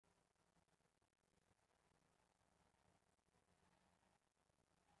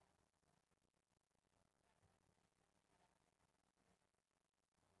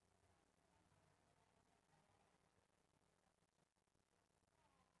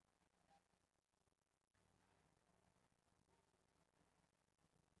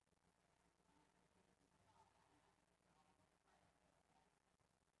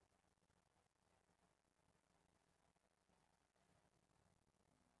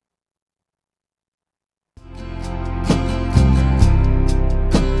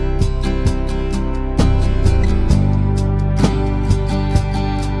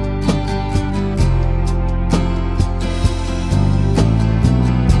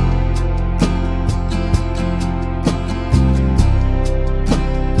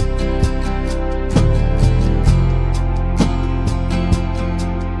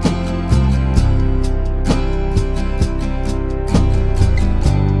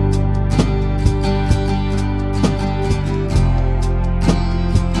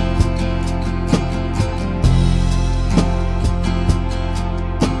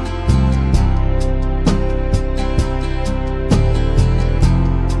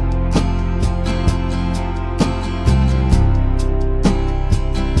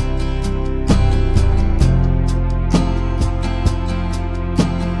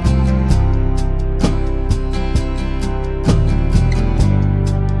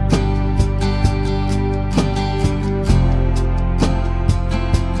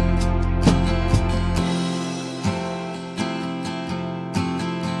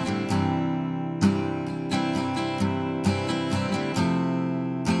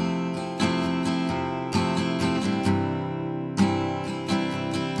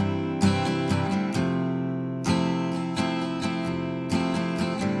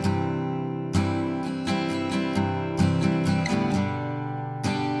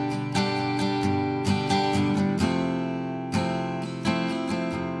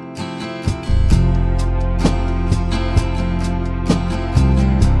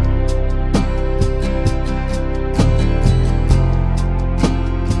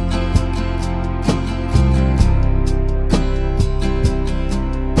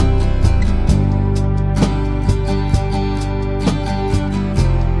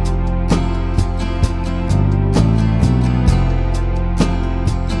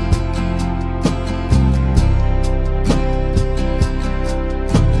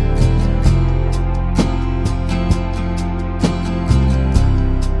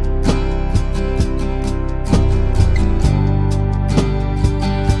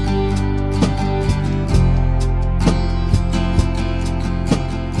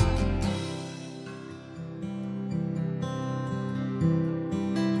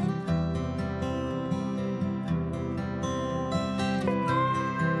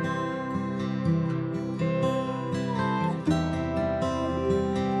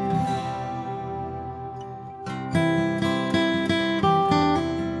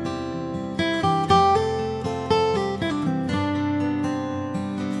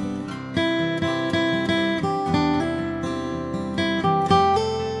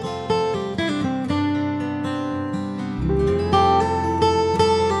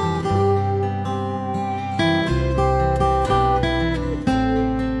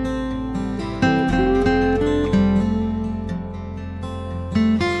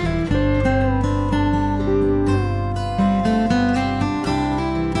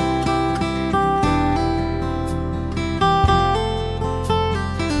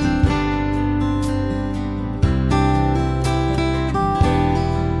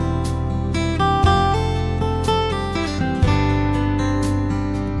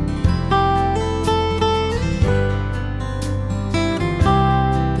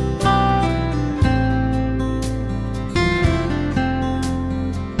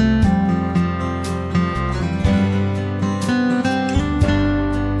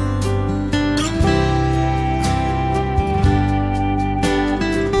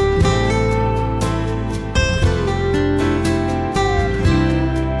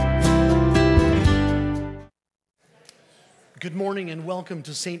and welcome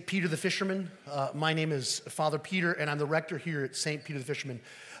to St. Peter the Fisherman. My name is Father Peter, and I'm the rector here at St. Peter the Fisherman.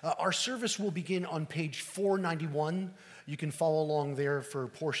 Our service will begin on page 491. You can follow along there for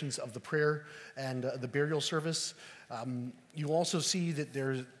portions of the prayer and the burial service. You'll also see that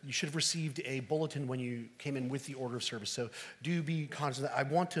you should have received a bulletin when you came in with the order of service. So do be conscious of that. I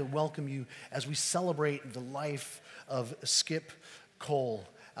want to welcome you as we celebrate the life of Skip Cole.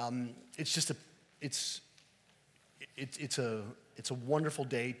 It's a wonderful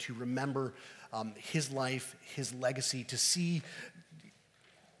day to remember his life, his legacy, to see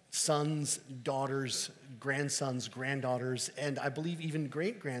sons, daughters, grandsons, granddaughters, and I believe even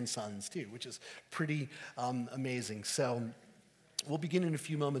great-grandsons too, which is pretty amazing. So we'll begin in a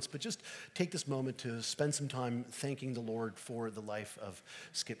few moments, but just take this moment to spend some time thanking the Lord for the life of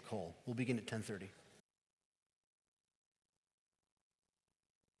Skip Cole. We'll begin at 10:30.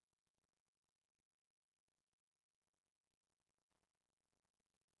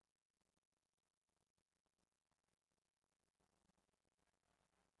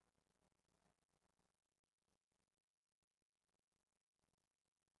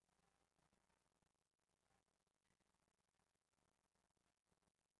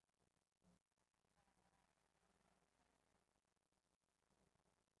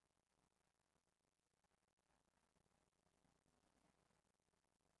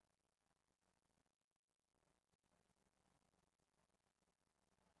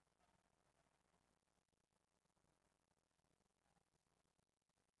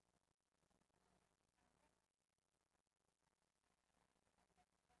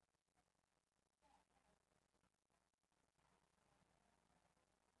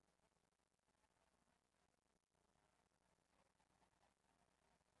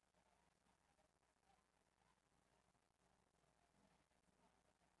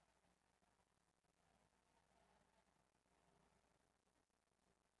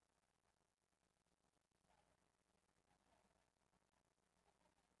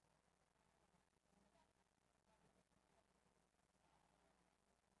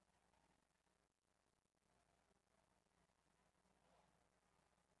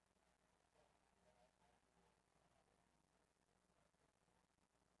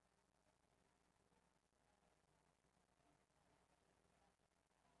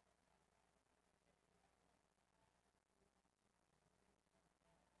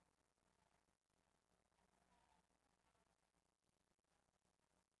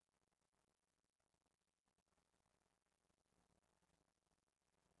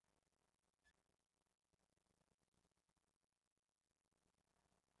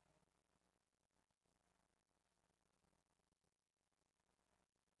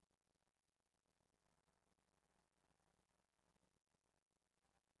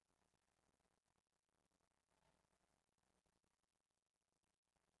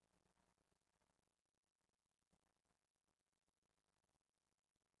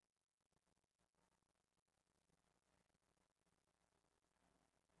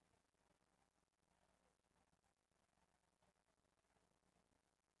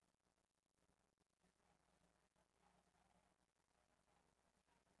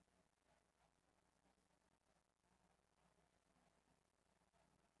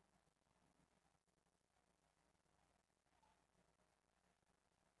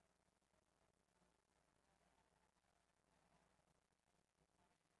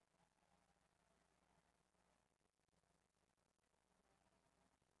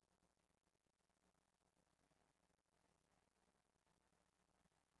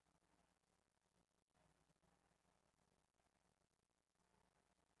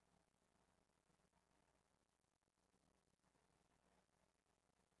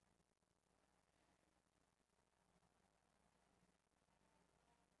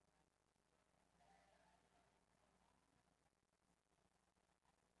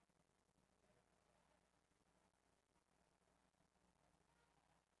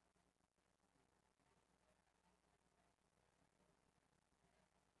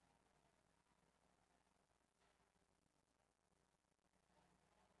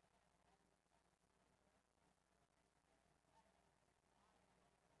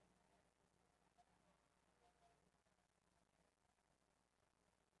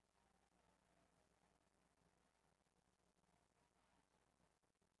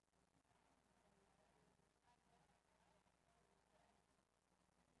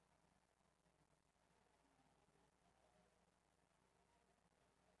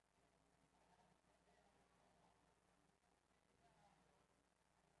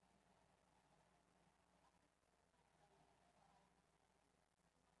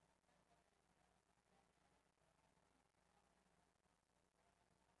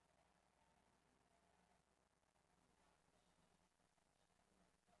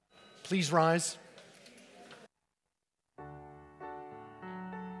 Please rise.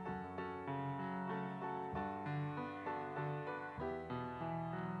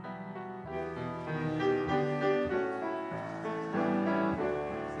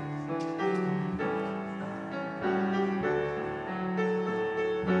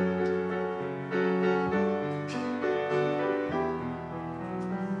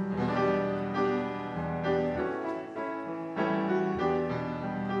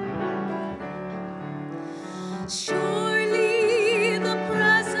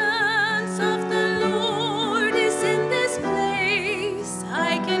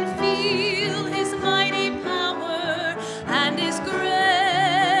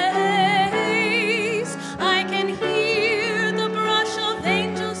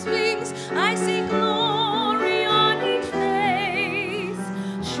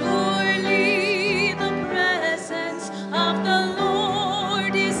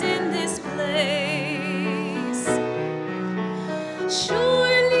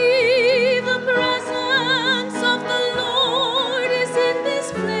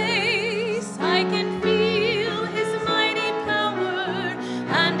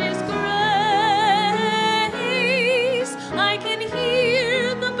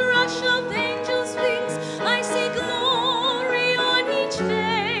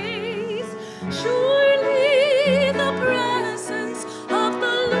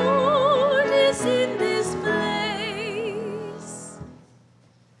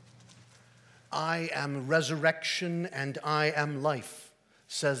 I am resurrection and I am life,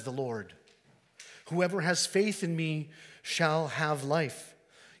 says the Lord. Whoever has faith in me shall have life,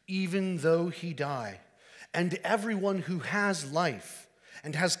 even though he die. And everyone who has life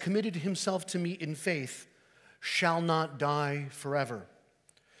and has committed himself to me in faith shall not die forever.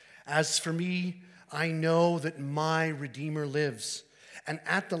 As for me, I know that my Redeemer lives, and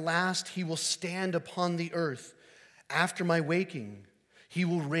at the last he will stand upon the earth. After my waking, he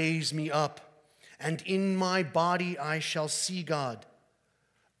will raise me up, and in my body I shall see God.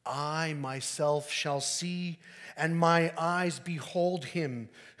 I myself shall see, and my eyes behold him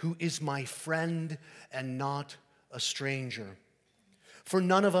who is my friend and not a stranger. For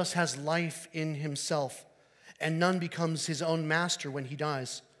none of us has life in himself, and none becomes his own master when he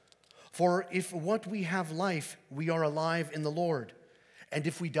dies. For if what we have life, we are alive in the Lord, and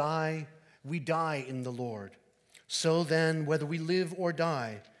if we die in the Lord. So then, whether we live or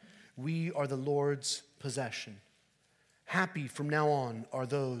die, we are the Lord's possession. Happy from now on are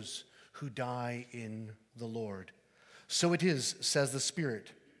those who die in the Lord. So it is, says the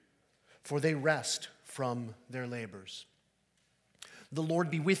Spirit, for they rest from their labors. The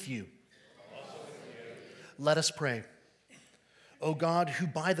Lord be with you. Let us pray. O God, who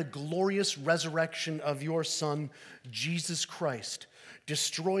by the glorious resurrection of your Son, Jesus Christ,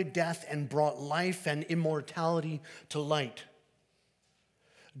 destroyed death and brought life and immortality to light,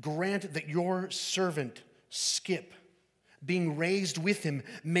 grant that your servant Skip, being raised with him,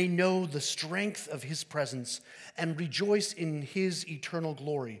 may know the strength of his presence and rejoice in his eternal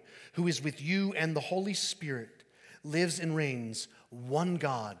glory, who is with you and the Holy Spirit, lives and reigns, one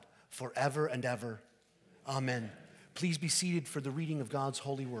God, forever and ever. Amen. Please be seated for the reading of God's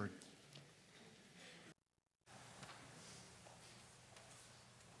holy word.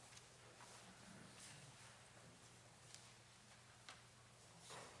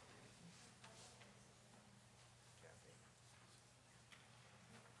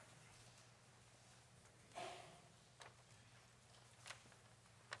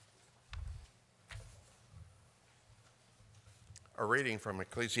 A reading from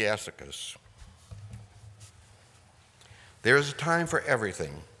Ecclesiasticus. There is a time for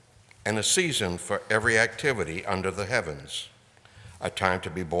everything, and a season for every activity under the heavens. A time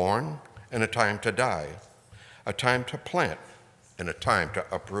to be born, and a time to die. A time to plant, and a time to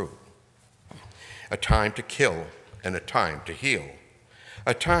uproot. A time to kill, and a time to heal.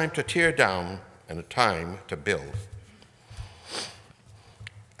 A time to tear down, and a time to build.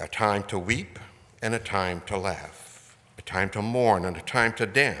 A time to weep, and a time to laugh. A time to mourn and a time to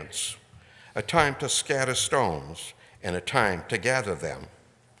dance, a time to scatter stones and a time to gather them,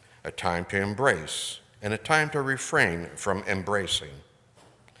 a time to embrace and a time to refrain from embracing,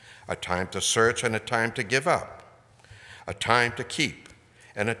 a time to search and a time to give up, a time to keep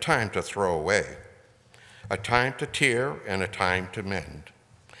and a time to throw away, a time to tear and a time to mend,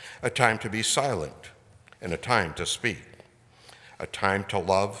 a time to be silent and a time to speak, a time to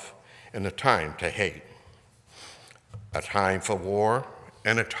love and a time to hate, a time for war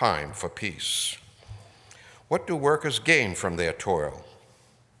and a time for peace. What do workers gain from their toil?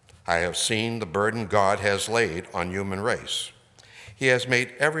 I have seen the burden God has laid on human race. He has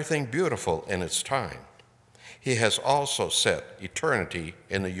made everything beautiful in its time. He has also set eternity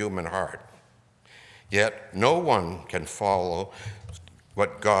in the human heart. Yet no one can follow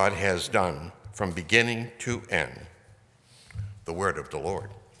what God has done from beginning to end. The word of the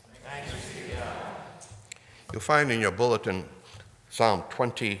Lord. Thanks be to God. You'll find in your bulletin Psalm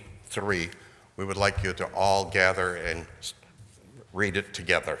 23. We would like you to all gather and read it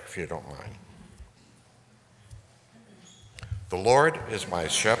together, if you don't mind. The Lord is my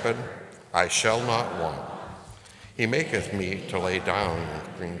shepherd, I shall not want. He maketh me to lay down in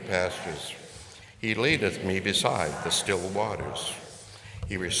green pastures. He leadeth me beside the still waters.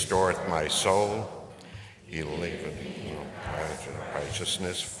 He restoreth my soul. He leadeth me in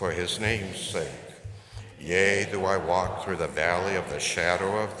righteousness for his name's sake. Yea, though I walk through the valley of the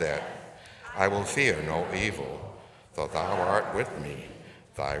shadow of death, I will fear no evil, for thou art with me.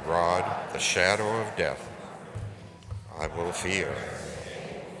 Thy rod, the shadow of death, I will fear.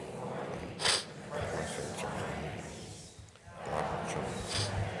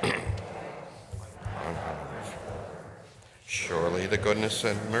 Surely the goodness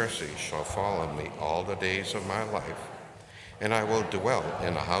and mercy shall follow me all the days of my life, and I will dwell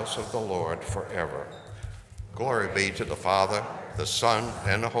in the house of the Lord forever. Glory be to the Father, the Son,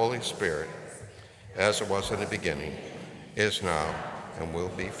 and the Holy Spirit, as it was in the beginning, is now, and will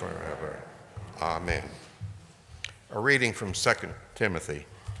be forever. Amen. A reading from 2 Timothy.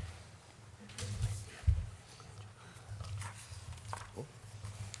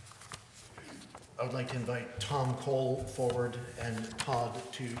 I would like to invite Tom Cole forward and Todd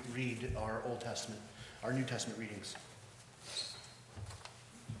to read our Old Testament, our New Testament readings.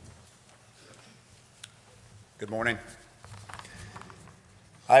 Good morning.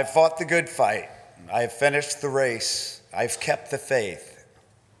 I have fought the good fight. I have finished the race. I've kept the faith.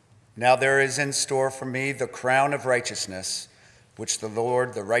 Now there is in store for me the crown of righteousness, which the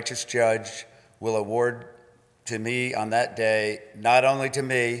Lord, the righteous judge, will award to me on that day, not only to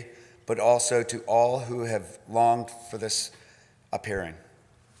me, but also to all who have longed for this appearing.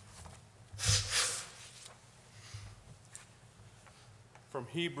 From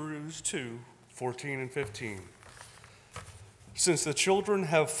Hebrews 2:14 and 15. Since the children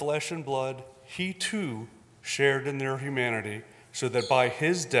have flesh and blood, he too shared in their humanity, so that by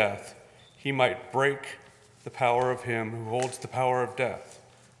his death he might break the power of him who holds the power of death,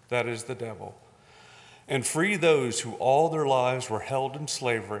 that is the devil, and free those who all their lives were held in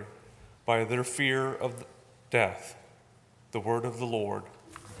slavery by their fear of death. The word of the Lord.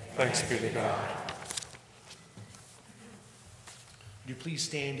 Thanks be to God. Would you please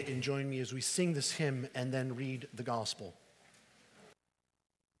stand and join me as we sing this hymn and then read the gospel?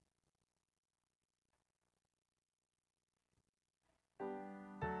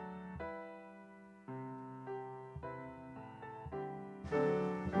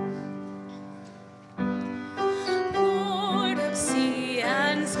 Lord of sea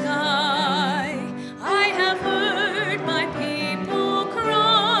and sky, I have heard my people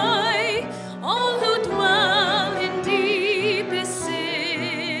cry, all who dwell in deepest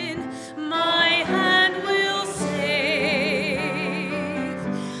sin, my hand will save.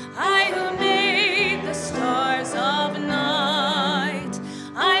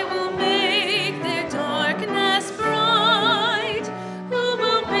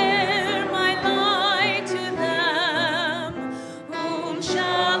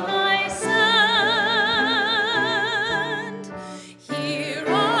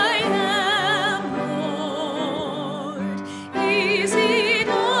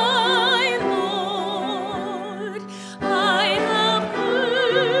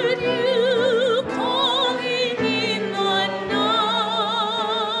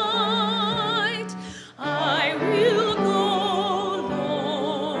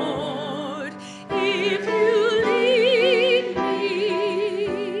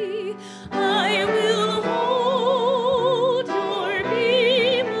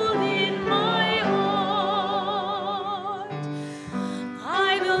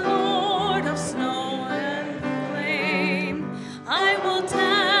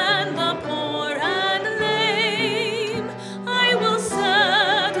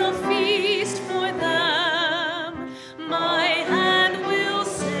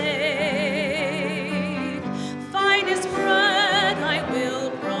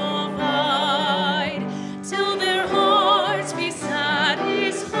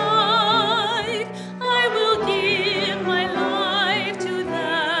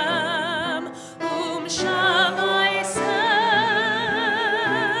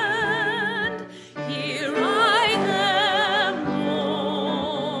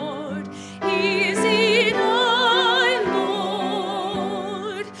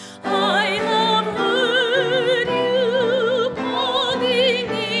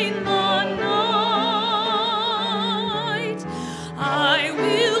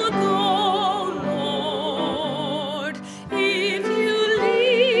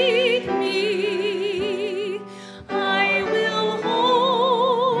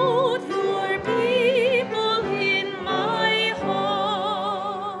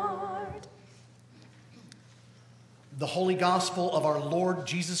 gospel of our Lord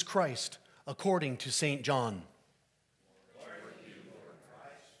Jesus Christ according to St. John.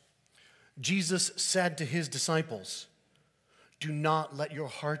 Jesus said to his disciples, "Do not let your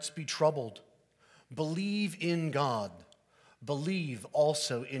hearts be troubled. Believe in God. Believe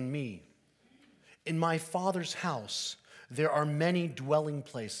also in me. In my Father's house there are many dwelling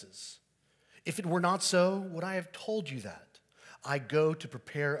places. If it were not so, would I have told you that? I go to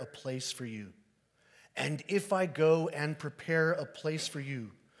prepare a place for you. And if I go and prepare a place for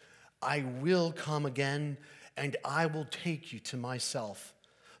you, I will come again, and I will take you to myself,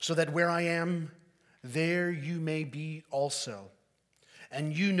 so that where I am, there you may be also.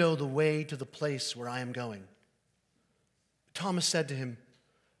 And you know the way to the place where I am going." Thomas said to him,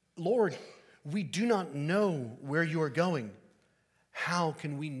 "Lord, we do not know where you are going. How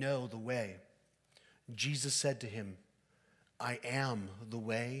can we know the way?" Jesus said to him, "I am the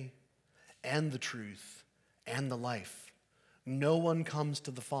way and the truth and the life. No one comes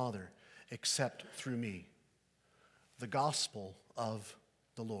to the Father except through me." The gospel of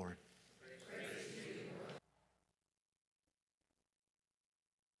the Lord.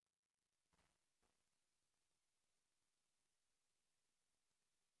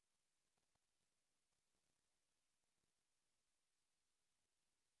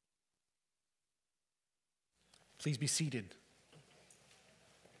 Please be seated.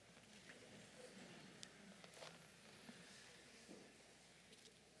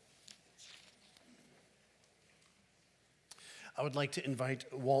 I would like to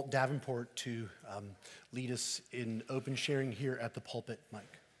invite Walt Davenport to lead us in open sharing here at the pulpit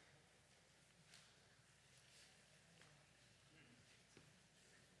mic.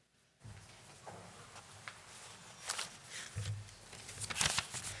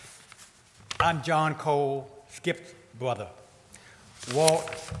 I'm John Cole, Skip's brother. Walt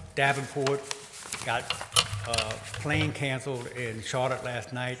Davenport got a plane canceled in Charlotte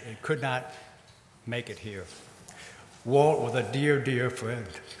last night and could not make it here. Walt was a dear, dear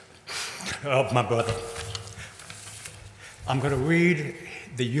friend of my brother. I'm going to read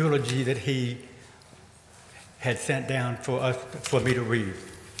the eulogy that he had sent down for me to read.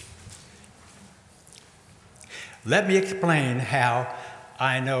 Let me explain how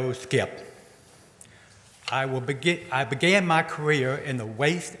I know Skip. I began my career in the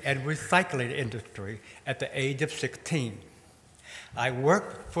waste and recycling industry at the age of 16. I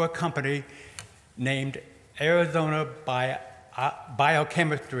worked for a company named Arizona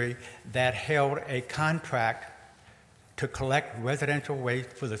Biochemistry that held a contract to collect residential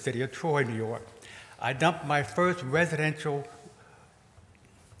waste for the city of Troy, New York. I dumped my first residential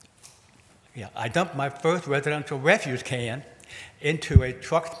refuse can into a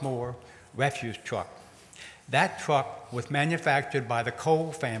Trucksmore refuse truck. That truck was manufactured by the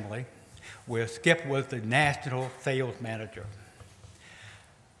Cole family, where Skip was the national sales manager.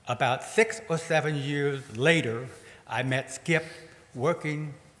 About 6 or 7 years later, I met Skip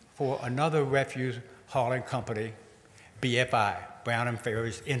working for another refuse hauling company, BFI, Brown and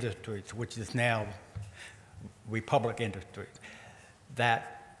Ferris Industries, which is now Republic Industries.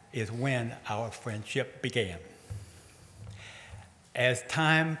 That is when our friendship began. As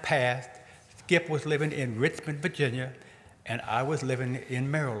time passed, Skip was living in Richmond, Virginia, and I was living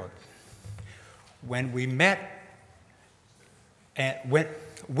in Maryland. When we met,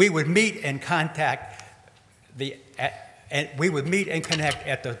 we would meet and connect at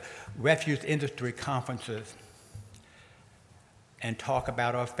the refuse industry conferences and talk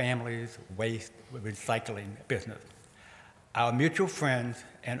about our family's waste recycling business. Our mutual friends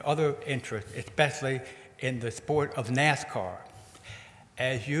and other interests, especially in the sport of NASCAR.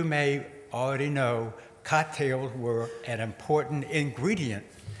 As you may already know, cocktails were an important ingredient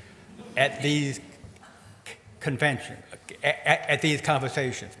at these conventions, at these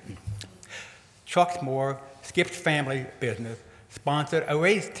conversations. Trucksmore, Skip's family business, sponsored a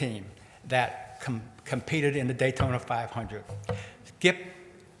race team that competed in the Daytona 500. Skip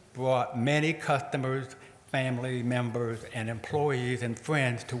brought many customers, family members, and employees and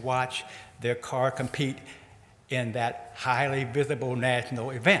friends to watch their car compete in that highly visible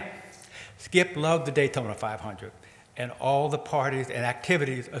national event. Skip loved the Daytona 500 and all the parties and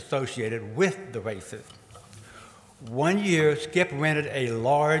activities associated with the races. One year, Skip rented a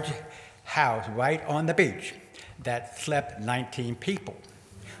large house right on the beach that slept 19 people.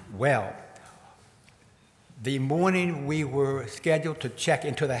 Well, the morning we were scheduled to check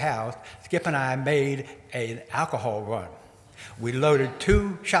into the house, Skip and I made an alcohol run. We loaded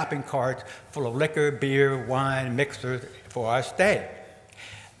 2 shopping carts full of liquor, beer, wine, mixers for our stay.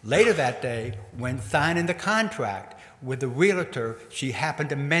 Later that day, when signing the contract with the realtor she happened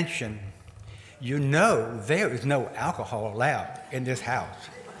to mention, you know there is no alcohol allowed in this house.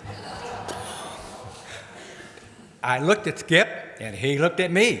 I looked at Skip, and he looked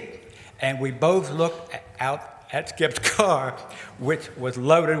at me, and we both looked out at Skip's car, which was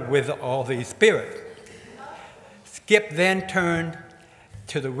loaded with all these spirits. Skip then turned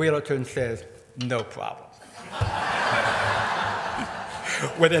to the realtor and says, "No problem."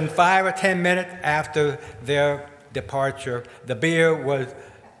 Within 5 or 10 minutes after their departure, the beer was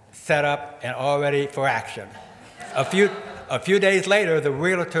set up and all ready for action. A few days later, the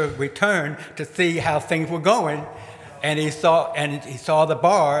realtor returned to see how things were going, and he saw the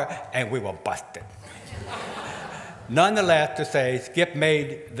bar, and we were busted. Nonetheless, to say, Skip Skip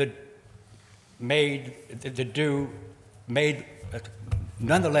made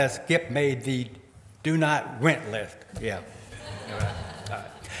the do not rent list. Yeah. All right.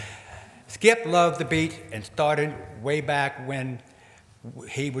 Skip loved the beach and started way back when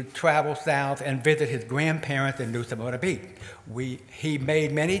he would travel south and visit his grandparents in New Smyrna Beach. He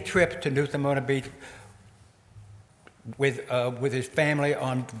made many trips to New Smyrna Beach with his family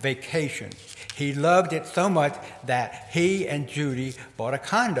on vacation. He loved it so much that he and Judy bought a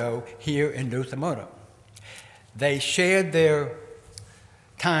condo here in New Smyrna. They shared their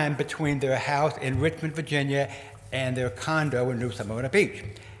time between their house in Richmond, Virginia, and their condo in New Smyrna Beach.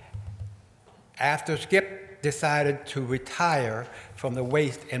 After Skip decided to retire from the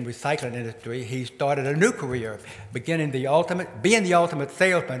waste and recycling industry, he started a new career. Being the ultimate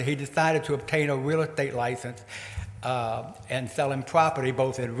salesman, he decided to obtain a real estate license and selling property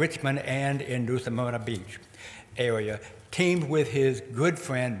both in Richmond and in New Smyrna Beach area, teamed with his good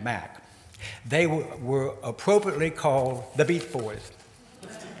friend Mac. They were appropriately called the Beach Boys.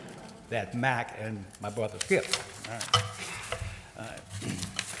 That's Mac and my brother Skip. All right.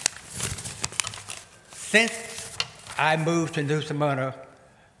 Since I moved to New Smyrna,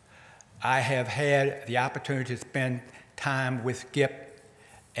 I have had the opportunity to spend time with Skip,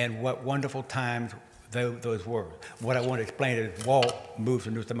 and what wonderful times those were. What I want to explain is Walt moved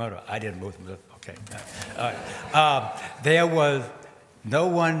to New Smyrna. I didn't move to New Smyrna. Okay. There was no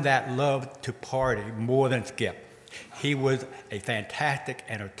one that loved to party more than Skip. He was a fantastic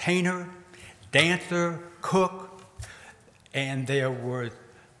entertainer, dancer, cook, and there was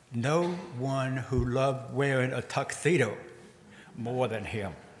no one who loved wearing a tuxedo more than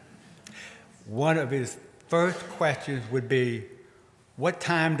him. One of his first questions would be, "What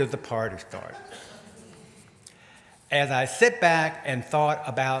time does the party start?" As I sit back and thought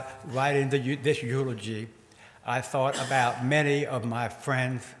about writing this eulogy, I thought about many of my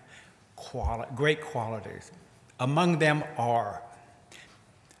friends' great qualities. Among them are,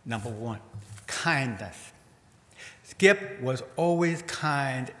 number one, kindness. Skip was always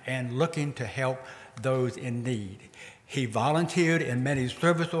kind and looking to help those in need. He volunteered in many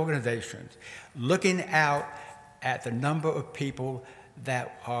service organizations, looking out at the number of people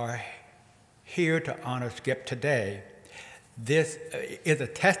that are here to honor Skip today. This is a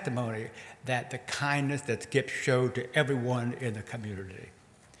testimony that the kindness that Skip showed to everyone in the community.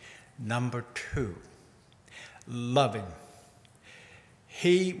 Number two, loving.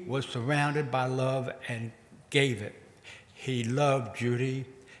 He was surrounded by love and gave it. He loved Judy,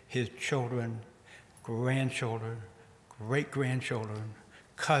 his children, grandchildren, great-grandchildren,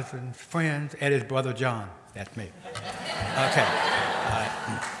 cousins, friends, and his brother John. That's me. Okay.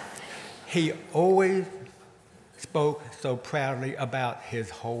 He always spoke so proudly about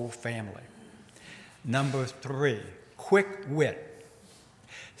his whole family. Number three, quick wit.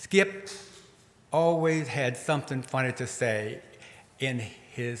 Skip always had something funny to say in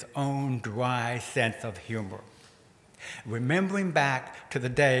his own dry sense of humor. Remembering back to the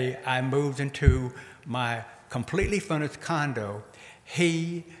day I moved into my completely furnished condo,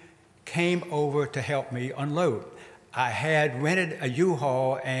 he came over to help me unload. I had rented a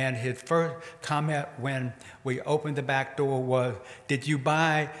U-Haul, and his first comment when we opened the back door was, "Did you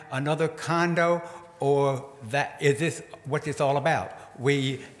buy another condo, or is this what it's all about?"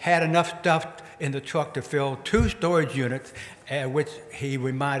 We had enough stuff in the truck to fill 2 storage units, which he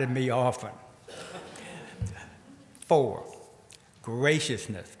reminded me often. 4,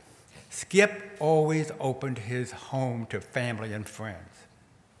 graciousness. Skip always opened his home to family and friends.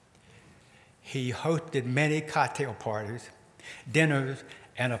 He hosted many cocktail parties, dinners,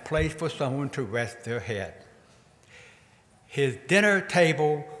 and a place for someone to rest their head. His dinner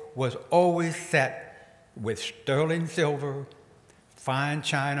table was always set with sterling silver, fine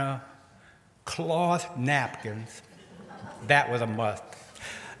china, cloth napkins. That was a must.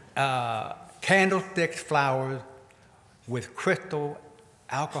 Candlesticks, flowers, with crystal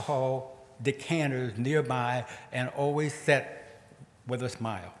alcohol decanters nearby, and always set with a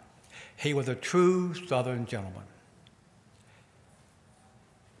smile. He was a true Southern gentleman.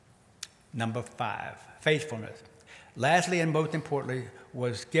 Number 5, faithfulness. Lastly, and most importantly,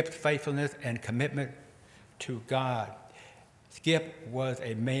 was Skip's faithfulness and commitment to God. Skip was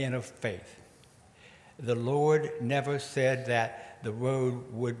a man of faith. The Lord never said that the road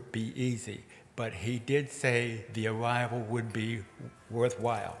would be easy, but he did say the arrival would be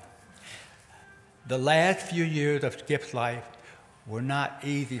worthwhile. The last few years of Skip's life were not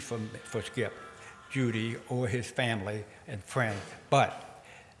easy for Skip, Judy, or his family and friends, but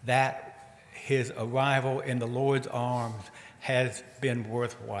that his arrival in the Lord's arms has been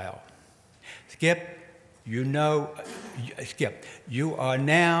worthwhile. Skip, Skip, you are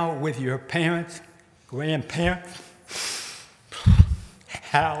now with your parents, grandparents,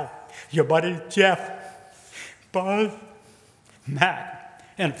 Hal, your buddy Jeff, Buzz, Mac,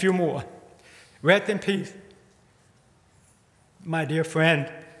 and a few more. Rest in peace, my dear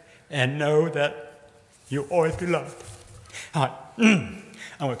friend, and know that you'll always be loved. All right, I'm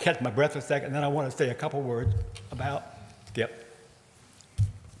going to catch my breath for a second, and then I want to say a couple words about Skip.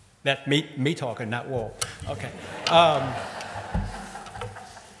 That's me talking, not Walt. Okay. I'm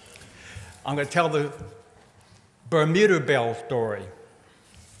going to tell the Bermuda Bell story.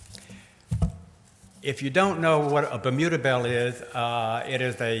 If you don't know what a Bermuda Bell is, it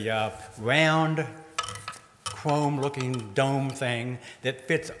is a round, chrome-looking dome thing that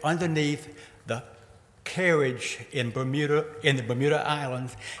fits underneath the carriage in the Bermuda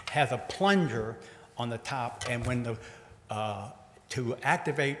Islands, has a plunger on the top, and when to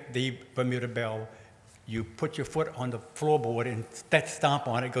activate the Bermuda Bell, you put your foot on the floorboard and stomp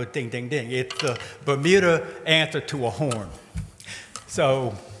on it, goes ding, ding, ding. It's the Bermuda answer to a horn.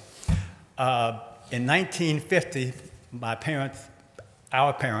 So in 1950, our parents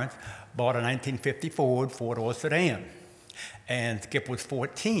bought a 1950 Ford four-door sedan, and Skip was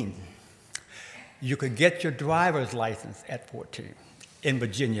 14. You could get your driver's license at 14 in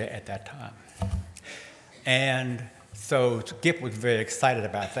Virginia at that time. And so Skip was very excited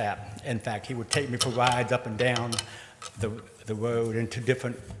about that. In fact, he would take me for rides up and down the road into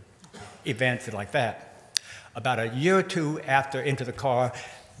different events like that. About a year or two after into the car,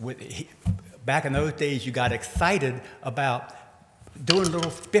 back in those days, you got excited about doing little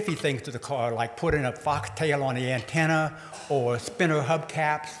spiffy things to the car, like putting a foxtail on the antenna or spinner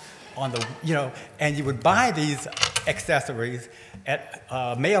hubcaps on the, and you would buy these accessories at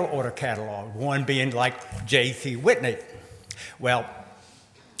a mail order catalog, one being like J.C. Whitney. Well,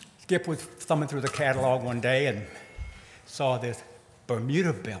 Skip was thumbing through the catalog one day and saw this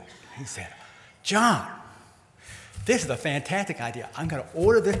Bermuda Bell. He said, "John, this is a fantastic idea. I'm going to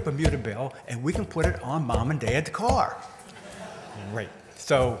order this Bermuda Bell and we can put it on Mom and Dad's car." Great.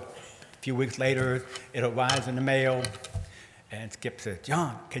 So a few weeks later, it arrives in the mail, and Skip said,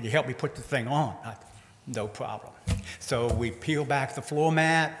 "John, can you help me put the thing on?" No problem. So we peel back the floor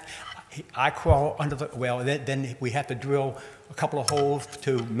mat. I crawl under the, then we have to drill a couple of holes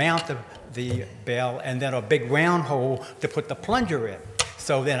to mount the bell, and then a big round hole to put the plunger in.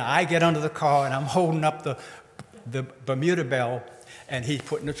 So then I get under the car, and I'm holding up the Bermuda Bell, and he's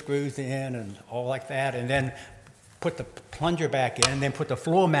putting the screws in and all like that, and then put the plunger back in, and then put the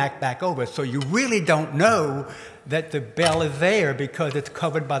floor mat back over. So you really don't know that the bell is there because it's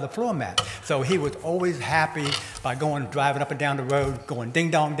covered by the floor mat. So he was always happy by driving up and down the road, going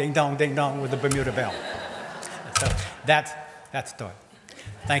ding dong, ding dong, ding dong with the Bermuda Bell. So that's story.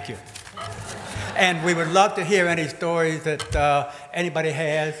 Thank you. And we would love to hear any stories that anybody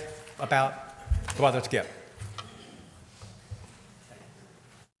has about Brother Skip.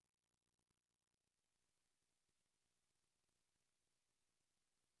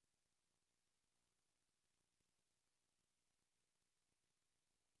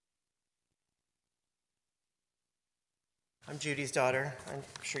 I'm Judy's daughter. I'm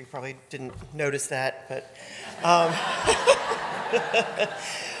sure you probably didn't notice that, but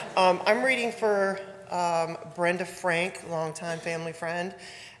I'm reading for Brenda Frank, longtime family friend,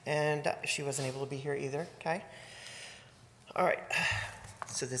 and she wasn't able to be here either, okay? All right,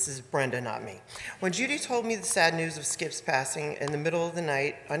 so this is Brenda, not me. When Judy told me the sad news of Skip's passing in the middle of the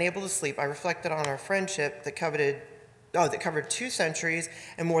night, unable to sleep, I reflected on our friendship that covered 2 centuries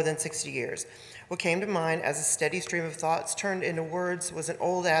and more than 60 years. What came to mind as a steady stream of thoughts turned into words was an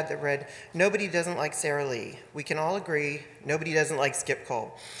old ad that read, "Nobody doesn't like Sarah Lee. We can all agree, nobody doesn't like Skip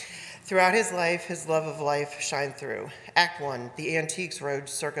Cole." Throughout his life, his love of life shined through. Act 1, the Antiques Road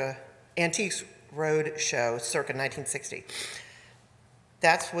Show, circa 1960.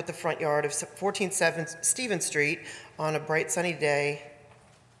 That's what the front yard of 14 Stephen Street on a bright sunny day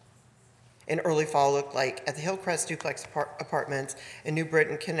in early fall looked like at the Hillcrest duplex apartments in New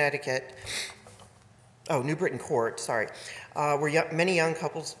Britain, Connecticut. Oh, New Britain Court, sorry, where many young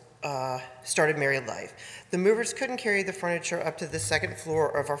couples started married life. The movers couldn't carry the furniture up to the second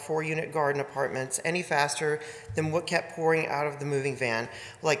floor of our 4-unit garden apartments any faster than what kept pouring out of the moving van,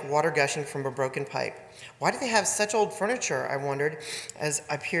 like water gushing from a broken pipe. Why do they have such old furniture, I wondered, as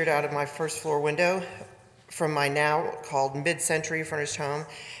I peered out of my first floor window from my now called mid-century furnished home.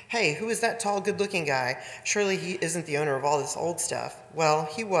 Hey, who is that tall, good-looking guy? Surely he isn't the owner of all this old stuff. Well,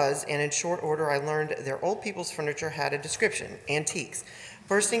 he was, and in short order I learned their old people's furniture had a description, antiques.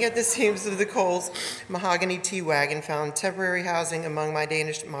 Bursting at the seams of the Coles mahogany tea wagon found temporary housing among my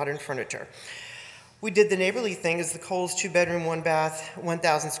Danish modern furniture. We did the neighborly thing as the Coles 2-bedroom, 1-bath,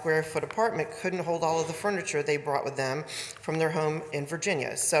 1,000 square foot apartment couldn't hold all of the furniture they brought with them from their home in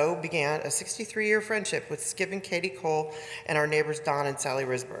Virginia. So began a 63-year friendship with Skip and Katie Cole and our neighbors Don and Sally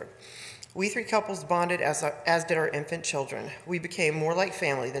Risberg. We 3 couples bonded as did our infant children. We became more like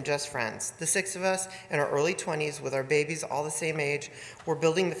family than just friends. The 6 of us in our early 20s with our babies all the same age were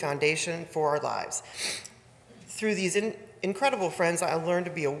building the foundation for our lives. Through these incredible friends, I learned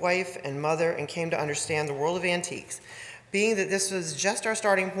to be a wife and mother and came to understand the world of antiques. Being that this was just our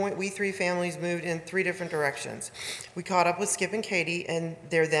starting point, we 3 families moved in 3 different directions. We caught up with Skip and Katie and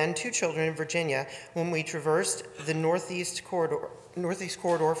their then 2 children in Virginia when we traversed the northeast corridor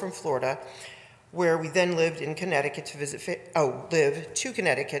from Florida, where we then lived in Connecticut to visit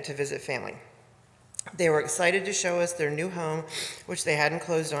Connecticut to visit family. They were excited to show us their new home, which they hadn't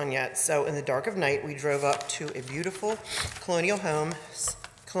closed on yet. So in the dark of night, we drove up to a beautiful colonial home.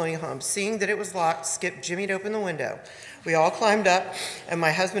 Seeing that it was locked, Skip jimmied open the window. We all climbed up, and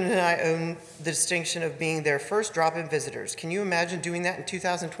my husband and I own the distinction of being their first drop-in visitors. Can you imagine doing that in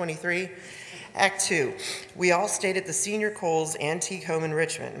 2023? Act 2, we all stayed at the Senior Cole's antique home in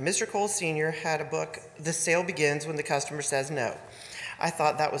Richmond. Mr. Cole Sr. had a book, The Sale Begins When the Customer Says No. I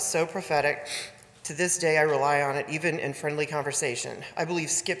thought that was so prophetic. To this day, I rely on it, even in friendly conversation. I believe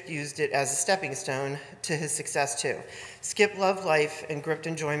Skip used it as a stepping stone to his success, too. Skip loved life and gripped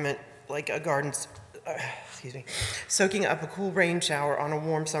enjoyment like a garden, soaking up a cool rain shower on a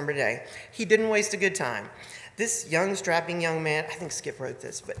warm summer day. He didn't waste a good time. This young, strapping young man, I think Skip wrote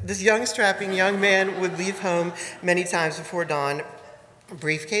this, but this young, strapping young man would leave home many times before dawn,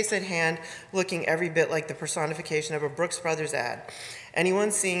 briefcase at hand, looking every bit like the personification of a Brooks Brothers ad.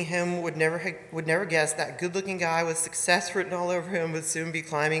 Anyone seeing him would never guess that good-looking guy with success written all over him would soon be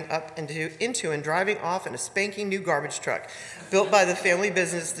climbing up into and driving off in a spanking new garbage truck, built by the family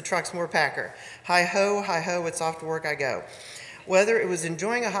business, the Truxmore Packer. Hi-ho, it's off to work I go. Whether it was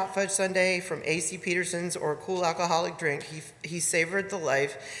enjoying a hot fudge sundae from A.C. Peterson's or a cool alcoholic drink, he savored the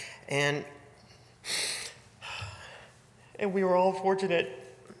life, and we were all fortunate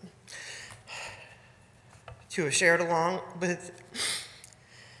to have shared along with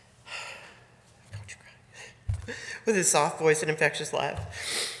his soft voice and infectious laugh.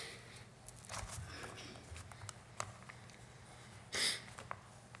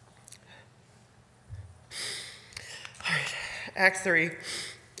 All right, Act 3,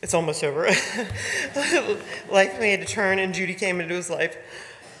 it's almost over. Life made a turn and Judy came into his life.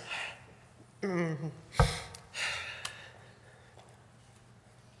 All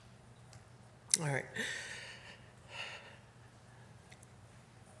right.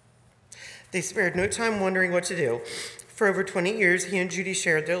 They spared no time wondering what to do. For over 20 years, he and Judy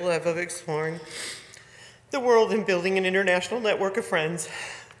shared their love of exploring the world and building an international network of friends.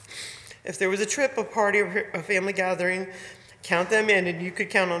 If there was a trip, a party, or a family gathering, count them in, and you could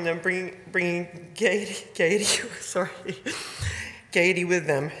count on them bringing gaiety with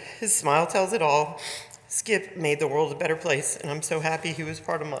them. His smile tells it all. Skip made the world a better place, and I'm so happy he was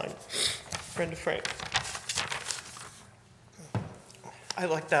part of mine. Friend of Frank. I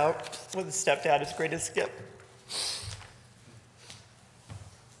lucked out with a stepdad as great as Skip.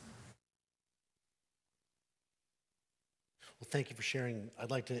 Well, thank you for sharing. I'd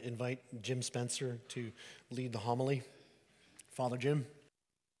like to invite Jim Spencer to lead the homily. Father Jim.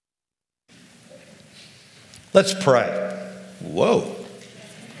 Let's pray. Whoa.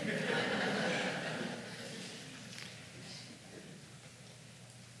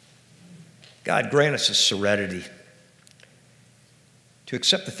 God, grant us a serenity to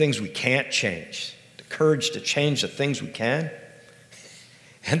accept the things we can't change, the courage to change the things we can,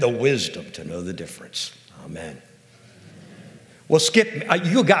 and the wisdom to know the difference. Amen. Well, Skip,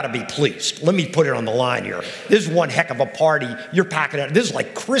 you got to be pleased. Let me put it on the line here. This is one heck of a party. You're packing it. This is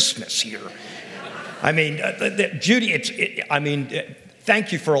like Christmas here. I mean, Judy,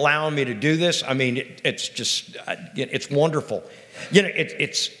 thank you for allowing me to do this. I mean, it's just, it's wonderful.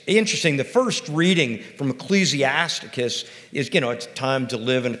 It's interesting. The first reading from Ecclesiasticus is, it's a time to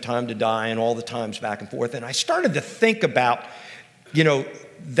live and a time to die and all the times back and forth. And I started to think about,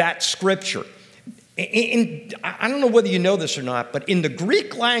 that scripture. I don't know whether you know this or not, but in the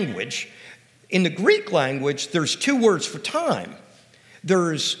Greek language, there's two words for time.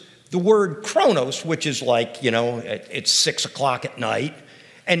 There's the word chronos, which is like, it's 6 o'clock at night.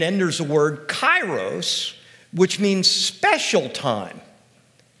 And then there's the word kairos, which means special time.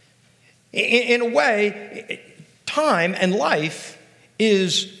 In a way, time and life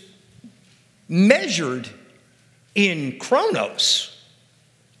is measured in chronos,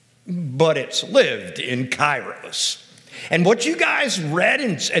 but it's lived in kairos. And what you guys read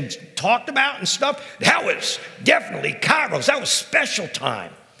and talked about and stuff, that was definitely kairos. That was special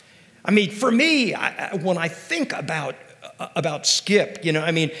time. I mean, for me, when I think about Skip,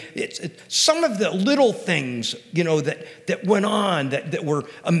 it's some of the little things, that went on that were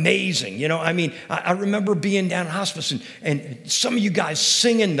amazing. I remember being down at Hospice and some of you guys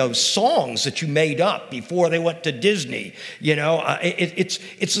singing those songs that you made up before they went to Disney.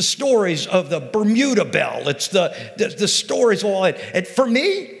 It's the stories of the Bermuda Belle. It's the stories all that. And for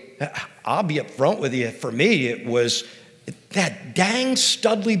me, I'll be up front with you. For me, it was that dang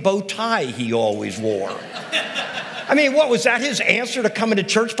Studley bow tie he always wore. I mean, what was that, his answer to coming to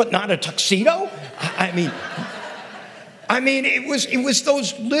church but not a tuxedo? I mean, it was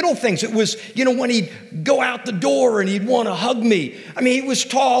those little things. It was, when he'd go out the door and he'd want to hug me. I mean, he was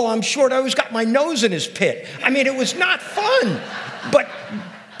tall, I'm short, I always got my nose in his pit. I mean, it was not fun. But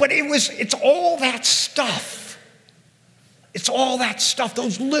it's all that stuff. It's all that stuff,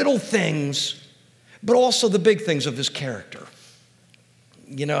 those little things, but also the big things of his character.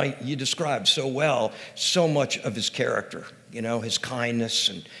 You described so well so much of his character, his kindness.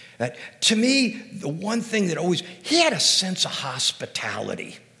 And that. To me, the one thing that he had a sense of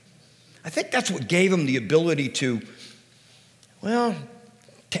hospitality. I think that's what gave him the ability to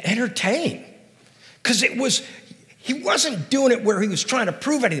entertain. Because he wasn't doing it where he was trying to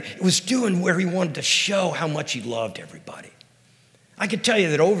prove anything. It was doing where he wanted to show how much he loved everybody. I can tell you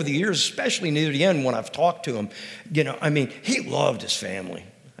that over the years, especially near the end when I've talked to him, he loved his family.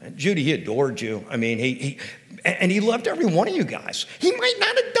 Judy, he adored you. He loved every one of you guys. He might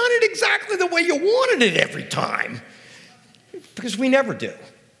not have done it exactly the way you wanted it every time, because we never do.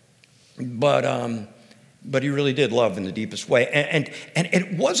 But he really did love in the deepest way. And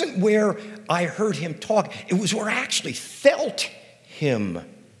it wasn't where I heard him talk. It was where I actually felt him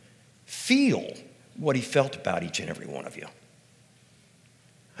feel what he felt about each and every one of you.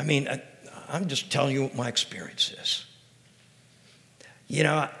 I'm just telling you what my experience is.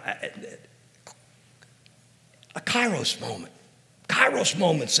 A kairos moment. Kairos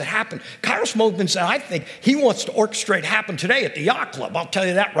moments that happen. Kairos moments that I think he wants to orchestrate happen today at the yacht club. I'll tell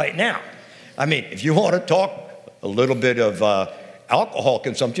you that right now. If you want to talk a little bit of alcohol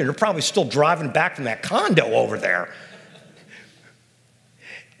consumption, you're probably still driving back from that condo over there.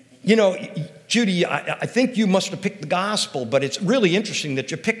 Judy, I think you must have picked the gospel, but it's really interesting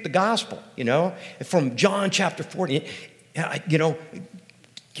that you picked the gospel, from John chapter 40.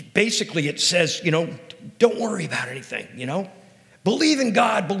 Basically it says, don't worry about anything, Believe in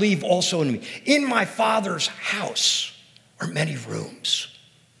God, believe also in me. In my Father's house are many rooms.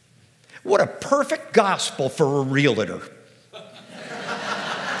 What a perfect gospel for a realtor.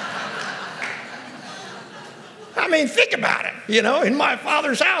 Think about it, in my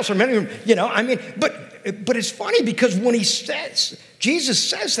Father's house are many rooms, but it's funny because when Jesus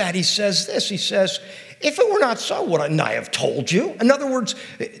says that, he says this, he says, if it were not so, would I have told you? In other words,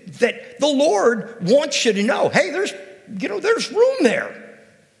 that the Lord wants you to know, hey, there's room there.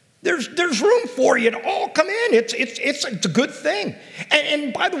 There's room for you to all come in. It's a good thing.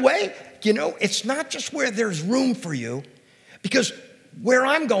 And by the way, it's not just where there's room for you, because where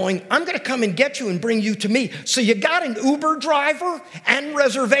I'm going to come and get you and bring you to me. So you got an Uber driver and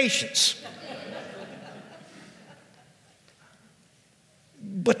reservations.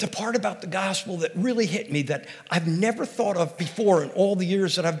 But the part about the gospel that really hit me that I've never thought of before in all the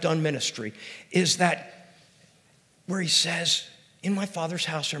years that I've done ministry is that where he says, in my Father's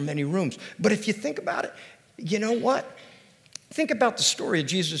house are many rooms. But if you think about it, you know what? Think about the story of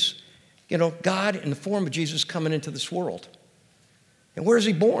Jesus, God in the form of Jesus coming into this world. And where is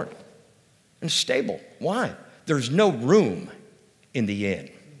he born? In a stable. Why? There's no room in the inn.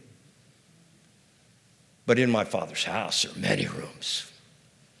 But in my Father's house are many rooms.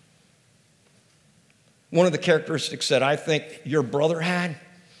 One of the characteristics that I think your brother had,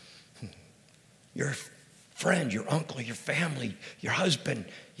 your friend, your uncle, your family, your husband,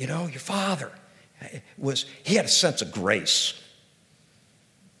 your father. He had a sense of grace.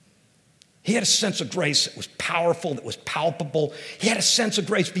 He had a sense of grace that was powerful, that was palpable. He had a sense of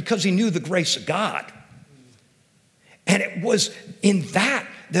grace because he knew the grace of God. And it was in that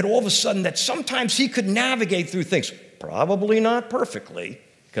all of a sudden that sometimes he could navigate through things, probably not perfectly,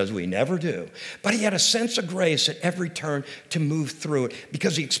 because we never do. But he had a sense of grace at every turn to move through it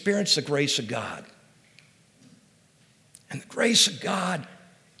because he experienced the grace of God. And the grace of God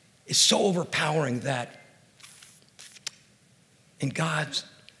is so overpowering that in God's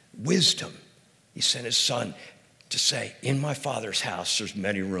wisdom, he sent his son to say, in my Father's house, there's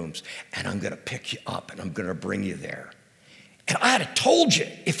many rooms, and I'm going to pick you up, and I'm going to bring you there. And I had told you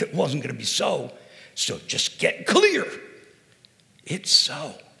if it wasn't going to be so just get clear. It's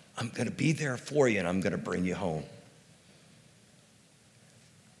so. I'm going to be there for you, and I'm going to bring you home.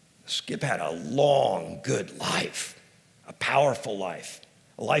 Skip had a long, good life, a powerful life,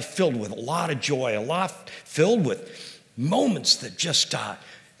 a life filled with a lot of joy, a life filled with moments that just,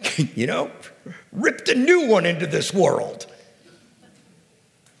 ripped a new one into this world.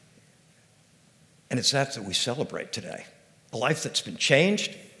 And it's that we celebrate today. A life that's been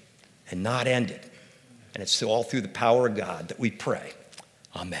changed and not ended. And it's all through the power of God that we pray.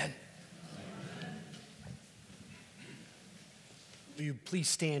 Amen. Will you please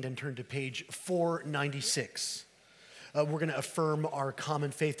stand and turn to page 496? We're going to affirm our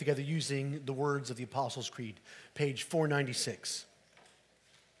common faith together using the words of the Apostles' Creed. Page 496.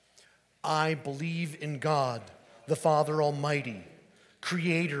 I believe in God, the Father Almighty,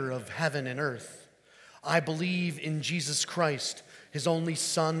 creator of heaven and earth. I believe in Jesus Christ, his only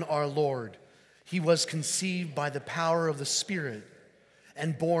Son, our Lord. He was conceived by the power of the Spirit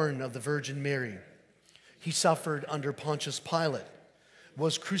and born of the Virgin Mary. He suffered under Pontius Pilate,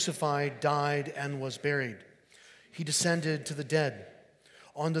 was crucified, died, and was buried. He descended to the dead.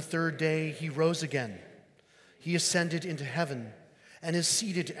 On the third day, he rose again. He ascended into heaven and is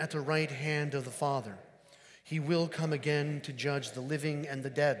seated at the right hand of the Father. He will come again to judge the living and the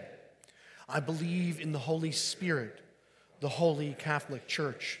dead. I believe in the Holy Spirit, the Holy Catholic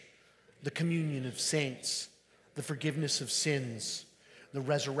Church, the communion of saints, the forgiveness of sins, the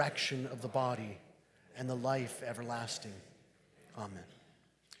resurrection of the body, and the life everlasting. Amen.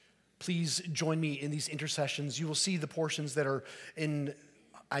 Please join me in these intercessions. You will see the portions that are in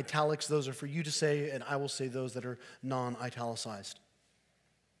italics. Those are for you to say, and I will say those that are non-italicized.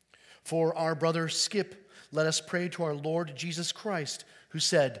 For our brother Skip, let us pray to our Lord Jesus Christ, who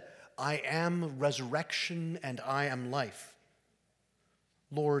said, I am resurrection and I am life.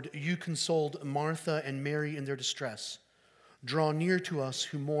 Lord, you consoled Martha and Mary in their distress. Draw near to us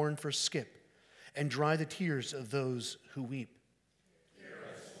who mourn for Skip, and dry the tears of those who weep. Hear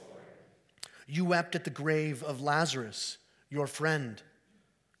us, Lord. You wept at the grave of Lazarus, your friend.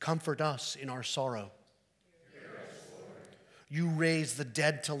 Comfort us in our sorrow. Hear us, Lord. You raise the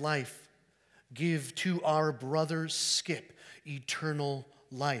dead to life. Give to our brother Skip eternal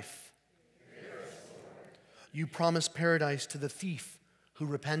life. Hear us, Lord. You promise paradise to the thief who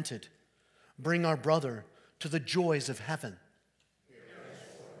repented. Bring our brother to the joys of heaven. Hear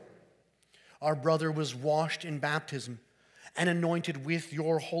us, Lord. Our brother was washed in baptism and anointed with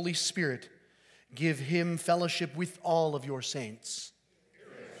your Holy Spirit. Give him fellowship with all of your saints. Hear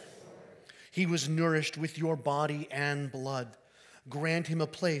us, Lord. He was nourished with your body and blood. Grant him a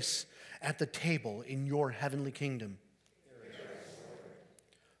place at the table in your heavenly kingdom. Hear us, Lord.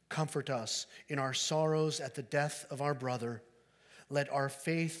 Comfort us in our sorrows at the death of our brother. Let our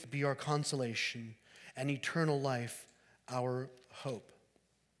faith be our consolation, and eternal life our hope.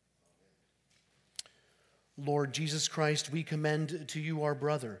 Lord Jesus Christ, we commend to you our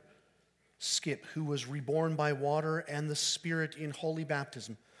brother, Skip, who was reborn by water and the Spirit in holy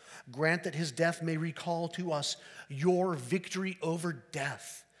baptism. Grant that his death may recall to us your victory over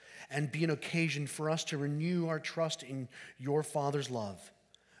death and be an occasion for us to renew our trust in your Father's love.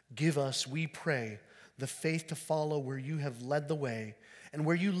 Give us, we pray, the faith to follow where you have led the way and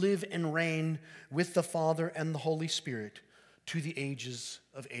where you live and reign with the Father and the Holy Spirit to the ages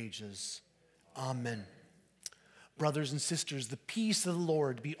of ages. Amen. Brothers and sisters, the peace of the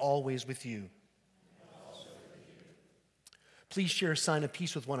Lord be always with you. Please share a sign of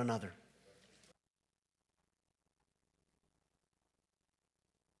peace with one another.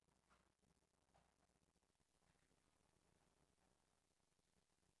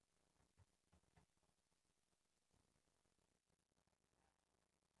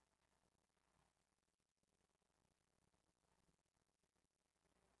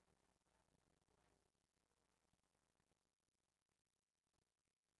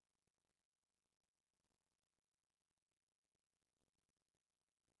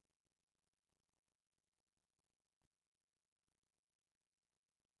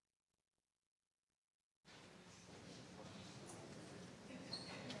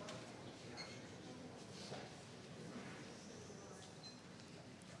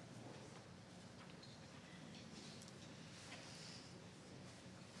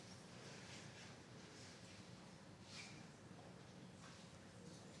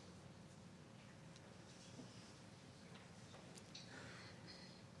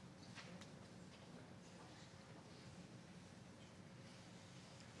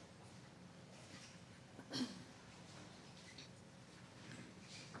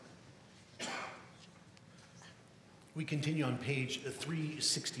 We continue on page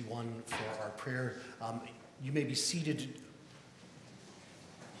 361 for our prayer. You may be seated.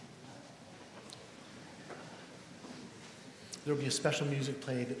 There will be a special music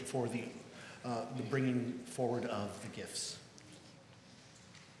played for the bringing forward of the gifts.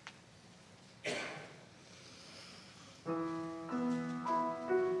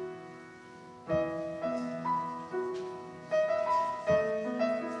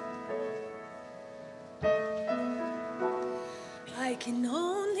 I can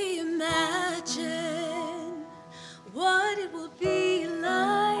only imagine what it will be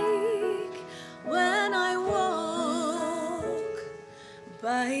like when I walk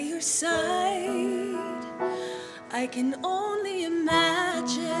by your side. I can only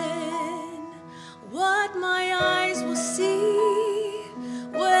imagine what my eyes will see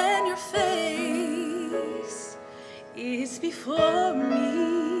when your face is before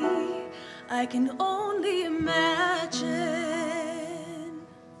me. I can only imagine.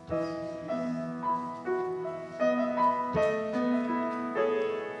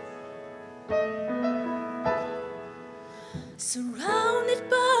 Surrounded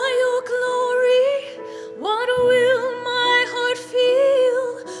by your glory, what will my heart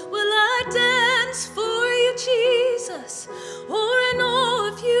feel? Will I dance for you, Jesus, or in awe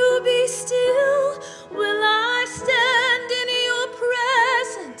of you be still? Will I stand in your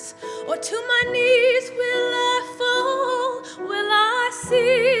presence, or to my knees will I fall? Will I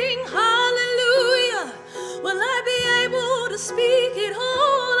sing hallelujah? Will I be able to speak it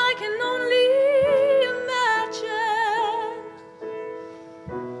all? I can only imagine.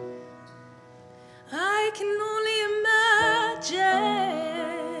 I can only imagine.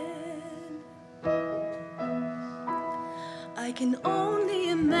 I can only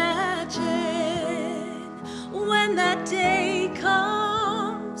imagine when that day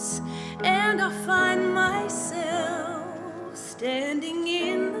comes and I find myself standing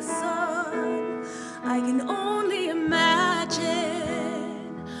in the sun. I can only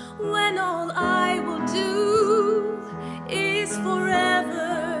imagine when all I will do is forever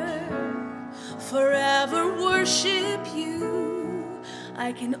worship you.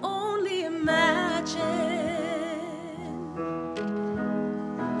 I can only imagine.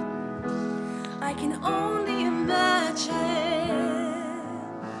 I can only imagine.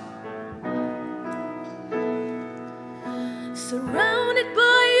 Surrounded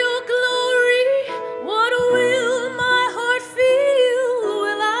by your glory, what will my heart feel?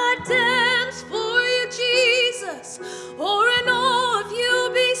 Will I dance for you, Jesus, or in awe of you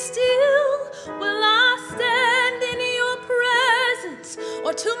be still? Will I stand in your presence,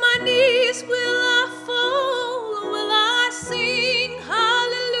 or to my knees will I fall? Will I sing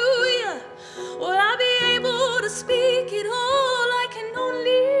hallelujah? Will I be able to speak it all? I can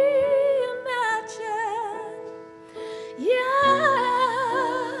only imagine.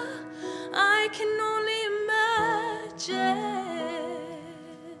 Yeah, I can only imagine.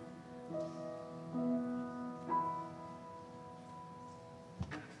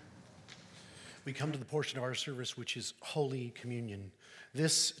 We come to the portion of our service which is Holy Communion.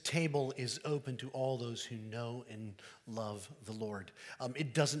 This table is open to all those who know and love the Lord.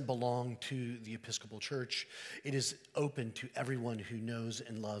 It doesn't belong to the Episcopal Church. It is open to everyone who knows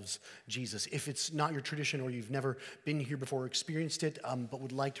and loves Jesus. If it's not your tradition or you've never been here before or experienced it, but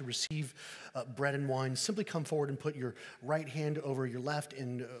would like to receive bread and wine, simply come forward and put your right hand over your left,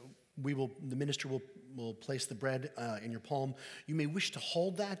 and the minister will place the bread in your palm. You may wish to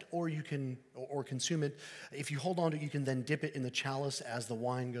hold that, or you can or consume it. If you hold on to it, you can then dip it in the chalice as the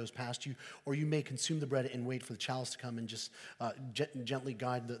wine goes past you, or you may consume the bread and wait for the chalice to come and just gently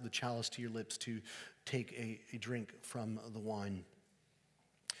guide the chalice to your lips to take a drink from the wine.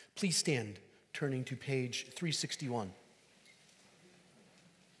 Please stand, turning to page 361.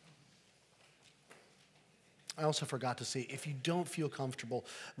 I also forgot to say, if you don't feel comfortable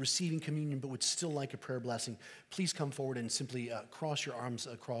receiving communion but would still like a prayer blessing, please come forward and simply cross your arms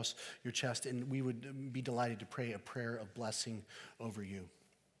across your chest, and we would be delighted to pray a prayer of blessing over you.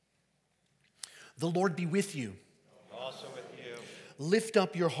 The Lord be with you. Also with you. Lift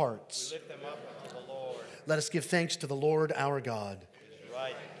up your hearts. We lift them up unto the Lord. Let us give thanks to the Lord our God. It is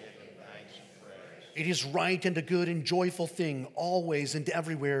right to give him thanks and praise. It is right and a good and joyful thing, always and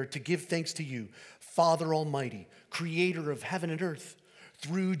everywhere, to give thanks to you, Father Almighty, creator of heaven and earth,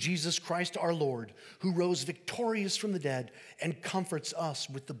 through Jesus Christ our Lord, who rose victorious from the dead and comforts us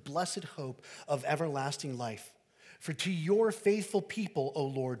with the blessed hope of everlasting life. For to your faithful people, O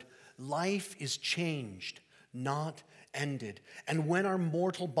Lord, life is changed, not ended. And when our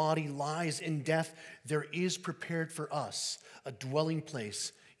mortal body lies in death, there is prepared for us a dwelling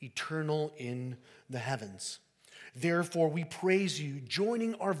place eternal in the heavens. Therefore, we praise you,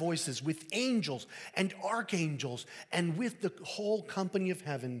 joining our voices with angels and archangels and with the whole company of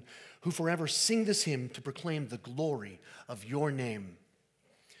heaven, who forever sing this hymn to proclaim the glory of your name.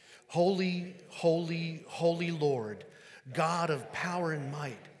 Holy, holy, holy Lord, God of power and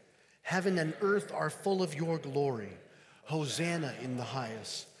might, heaven and earth are full of your glory. Hosanna in the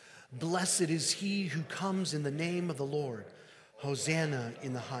highest. Blessed is he who comes in the name of the Lord. Hosanna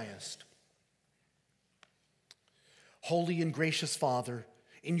in the highest. Holy and gracious Father,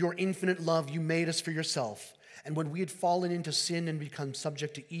 in your infinite love you made us for yourself. And when we had fallen into sin and become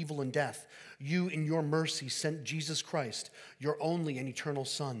subject to evil and death, you in your mercy sent Jesus Christ, your only and eternal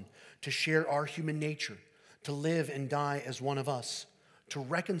Son, to share our human nature, to live and die as one of us, to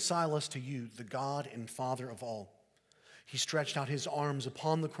reconcile us to you, the God and Father of all. He stretched out his arms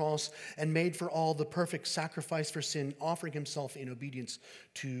upon the cross and made for all the perfect sacrifice for sin, offering himself in obedience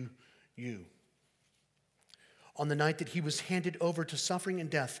to you. On the night that he was handed over to suffering and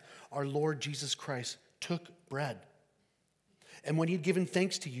death, our Lord Jesus Christ took bread. And when he had given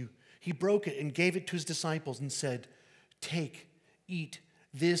thanks to you, he broke it and gave it to his disciples and said, "Take, eat,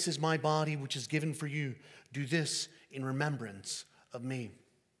 this is my body which is given for you. Do this in remembrance of me."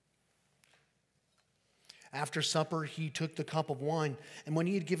 After supper, he took the cup of wine, and when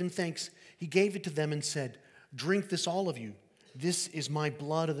he had given thanks, he gave it to them and said, "Drink this, all of you. This is my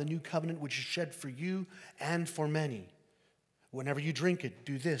blood of the new covenant, which is shed for you and for many. Whenever you drink it,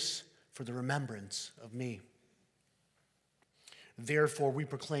 do this for the remembrance of me." Therefore, we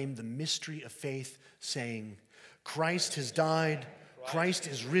proclaim the mystery of faith, saying, Christ has died, Christ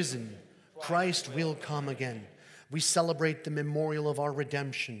is risen, Christ will come again. We celebrate the memorial of our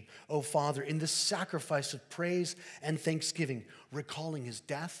redemption, O Father, in the sacrifice of praise and thanksgiving, recalling his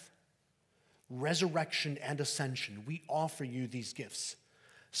death, resurrection, and ascension. We offer you these gifts.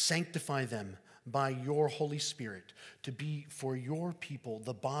 Sanctify them by your Holy Spirit to be for your people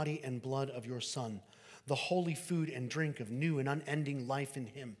the body and blood of your Son, the holy food and drink of new and unending life in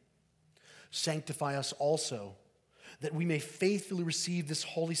him. Sanctify us also, that we may faithfully receive this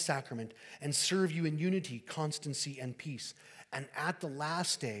holy sacrament and serve you in unity, constancy, and peace. And at the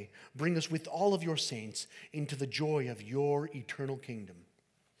last day, bring us with all of your saints into the joy of your eternal kingdom.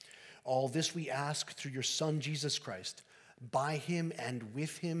 All this we ask through your Son, Jesus Christ, by him and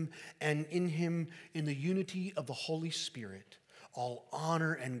with him and in him, in the unity of the Holy Spirit. All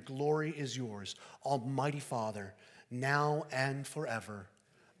honor and glory is yours, Almighty Father, now and forever.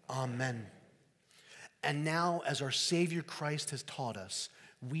 Amen. And now, as our Savior Christ has taught us,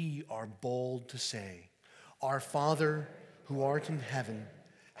 we are bold to say, Our Father, who art in heaven,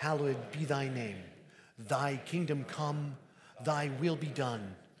 hallowed be thy name. Thy kingdom come, thy will be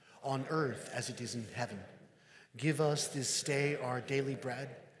done, on earth as it is in heaven. Give us this day our daily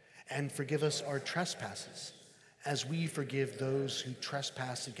bread, and forgive us our trespasses, as we forgive those who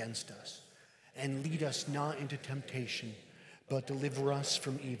trespass against us. And lead us not into temptation, but deliver us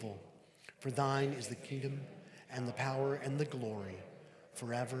from evil. For thine is the kingdom, and the power, and the glory,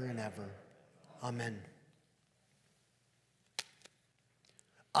 forever and ever. Amen.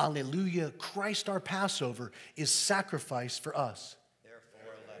 Alleluia, Christ our Passover is sacrificed for us.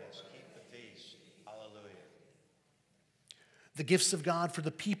 Therefore, let us keep the feast. Alleluia. The gifts of God for the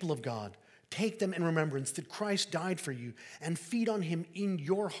people of God. Take them in remembrance that Christ died for you, and feed on him in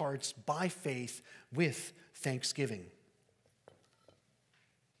your hearts by faith with thanksgiving.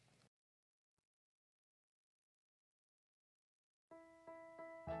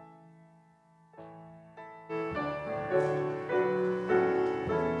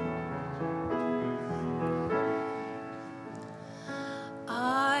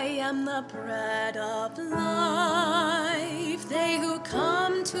 I am the bread of life. They who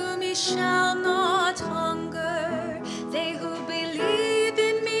come to me shall not hunger. They who believe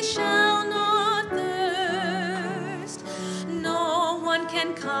in me shall not thirst. No one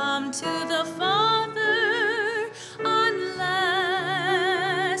can come to the Father unless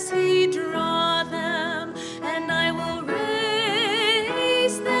he draw them, and I will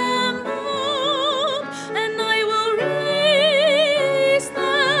raise them up, and I will raise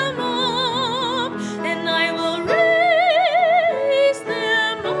them up, and I will raise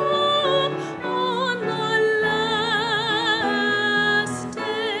them up on the last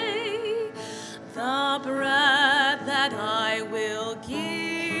day. The bread that I will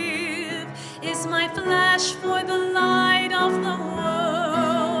give is my flesh for the light of the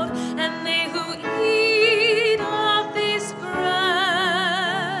world, and they who eat of this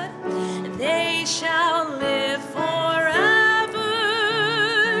bread, they shall live forever.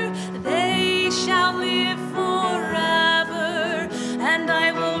 They shall live forever, and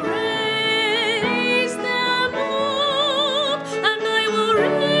I will raise them up.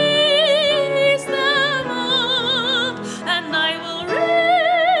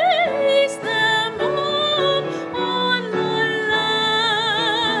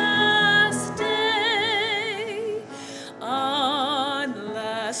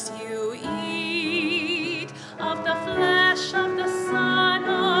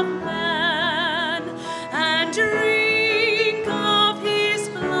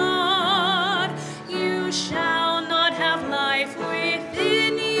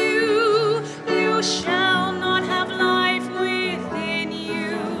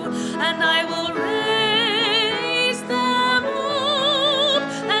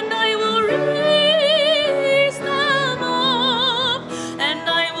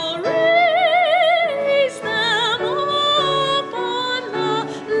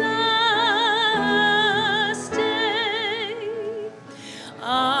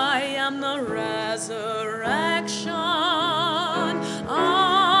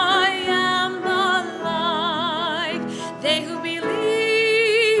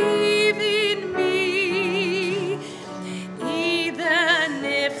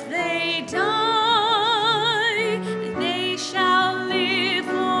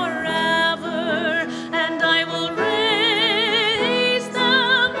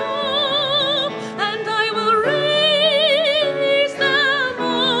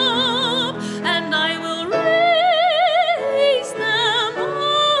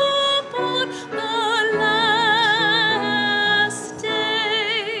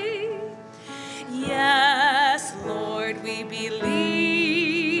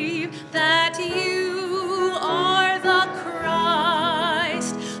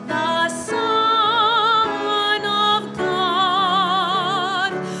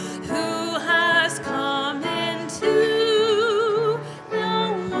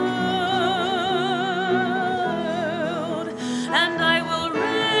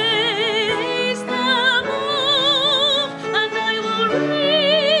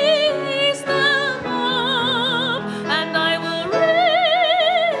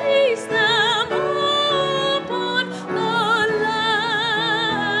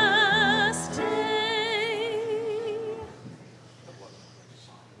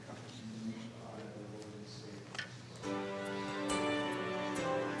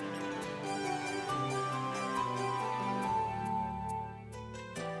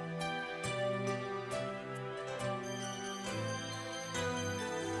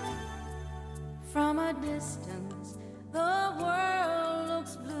 From a distance, the world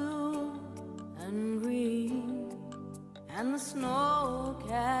looks blue and green, and the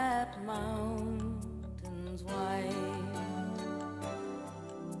snow-capped mountains white.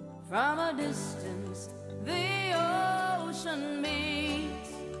 From a distance, the ocean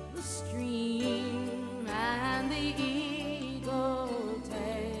meets the stream, and the eagle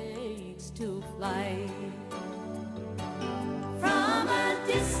takes to flight. From a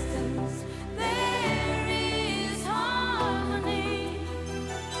distance, there is harmony,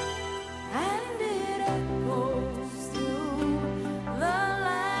 and it echoes through the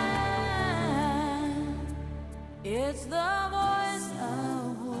land. It's the voice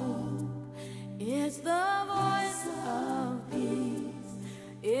of hope, it's the voice of peace,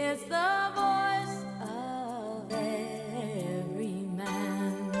 it's the voice of every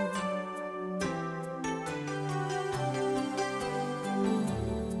man.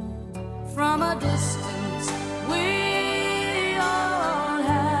 From a distance, we all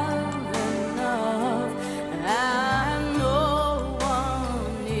have enough, and no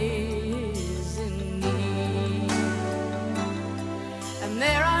one is in need. And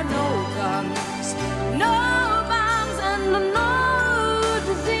there are no guns, no bombs, and no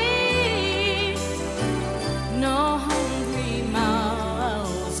disease, no hungry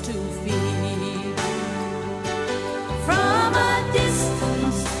mouths to feed. From a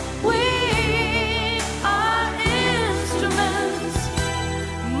distance, we are instruments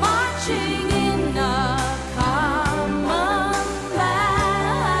marching in a common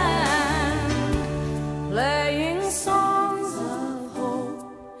band, playing songs of hope,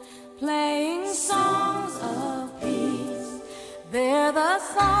 playing songs of peace. They're the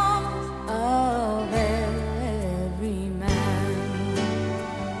songs of every man.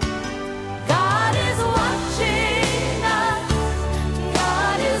 God is watching us.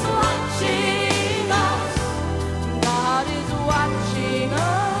 God is watching us. God is watching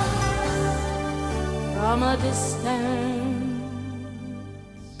us from a distance.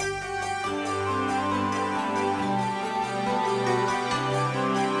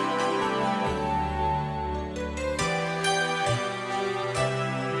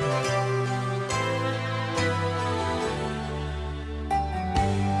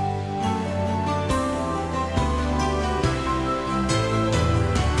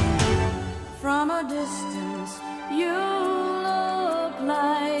 From a distance, you look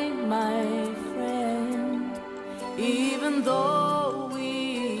like my friend, even though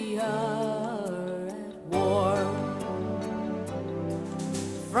we are at war.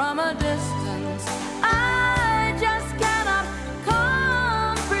 From a distance, I just cannot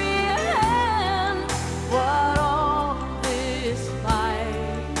comprehend what all this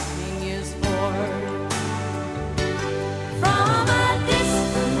fighting is for. From a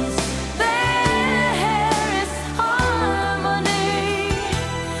distance, there is harmony,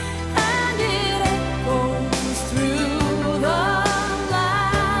 and it echoes through the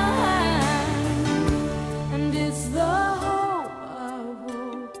land. And it's the hope of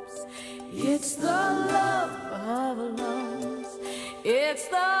hopes, it's the love of loves, it's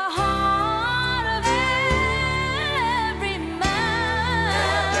the heart of every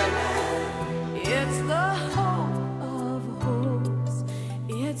man. It's the hope of hopes,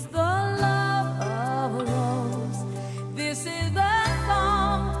 it's the love of loves. This is the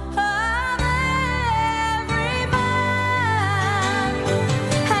song of every man.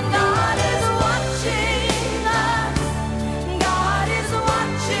 And God is watching us. God is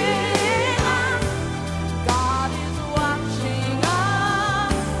watching us. God is watching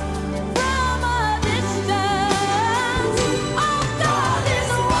us from a distance. Oh, God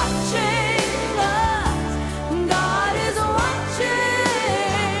is watching us. God is watching.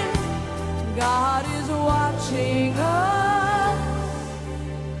 God is watching us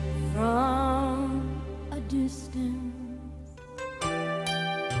from a distance.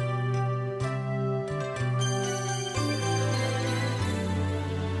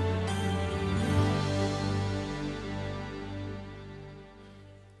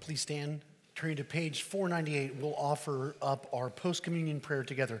 Please stand. Turning to page 498, we'll offer up our post-communion prayer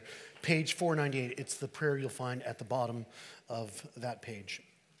together. Page 498, it's the prayer you'll find at the bottom of that page.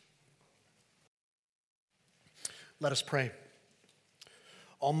 Let us pray.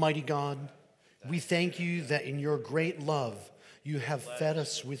 Almighty God, we thank you that in your great love you have fed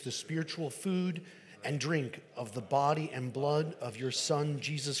us with the spiritual food and drink of the body and blood of your Son,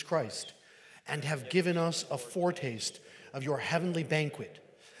 Jesus Christ, and have given us a foretaste of your heavenly banquet.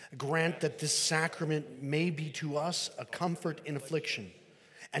 Grant that this sacrament may be to us a comfort in affliction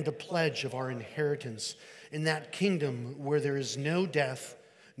and a pledge of our inheritance in that kingdom where there is no death,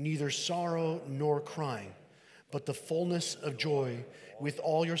 neither sorrow nor crying, but the fullness of joy with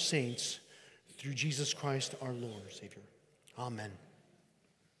all your saints through Jesus Christ our Lord, Savior. Amen.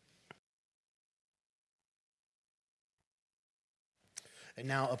 And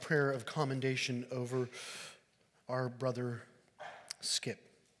now a prayer of commendation over our brother Skip.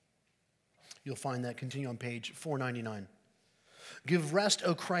 You'll find that continue on page 499. Give rest,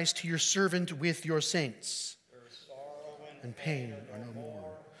 O Christ, to your servant with your saints. And pain are no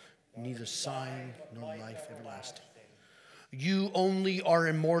more, neither sighing nor life everlasting. You only are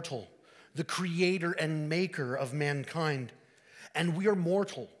immortal, the creator and maker of mankind. And we are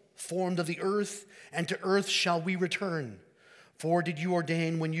mortal, formed of the earth, and to earth shall we return. For did you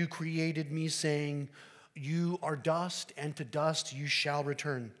ordain when you created me, saying, you are dust, and to dust you shall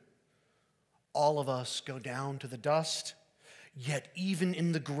return. All of us go down to the dust, yet even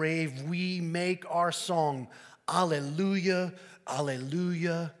in the grave we make our song, Alleluia,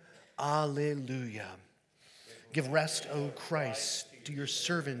 Alleluia, Alleluia. Give rest, O Christ, to your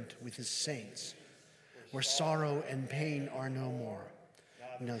servant with his saints, where sorrow and pain are no more,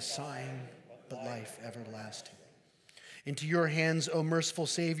 no sighing, but life everlasting. Into your hands, O merciful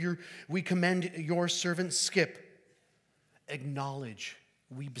Savior, we commend your servant Skip. Acknowledge,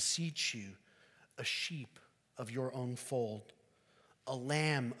 we beseech you, a sheep of your own fold, a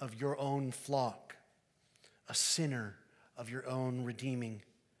lamb of your own flock, a sinner of your own redeeming.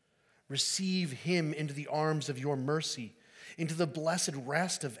 Receive him into the arms of your mercy, into the blessed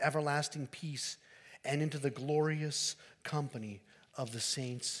rest of everlasting peace, and into the glorious company of the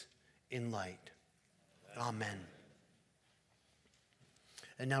saints in light. Amen.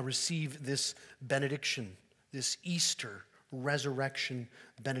 And now receive this benediction, this Easter resurrection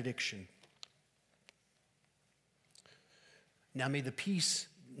benediction. Now may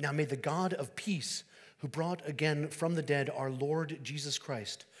the God of peace, who brought again from the dead our Lord Jesus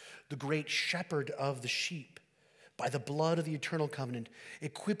Christ, the great shepherd of the sheep, by the blood of the eternal covenant,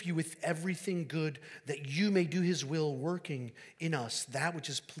 equip you with everything good, that you may do his will, working in us that which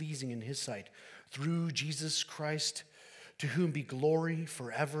is pleasing in his sight, through Jesus Christ, to whom be glory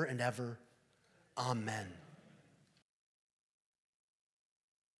forever and ever. Amen.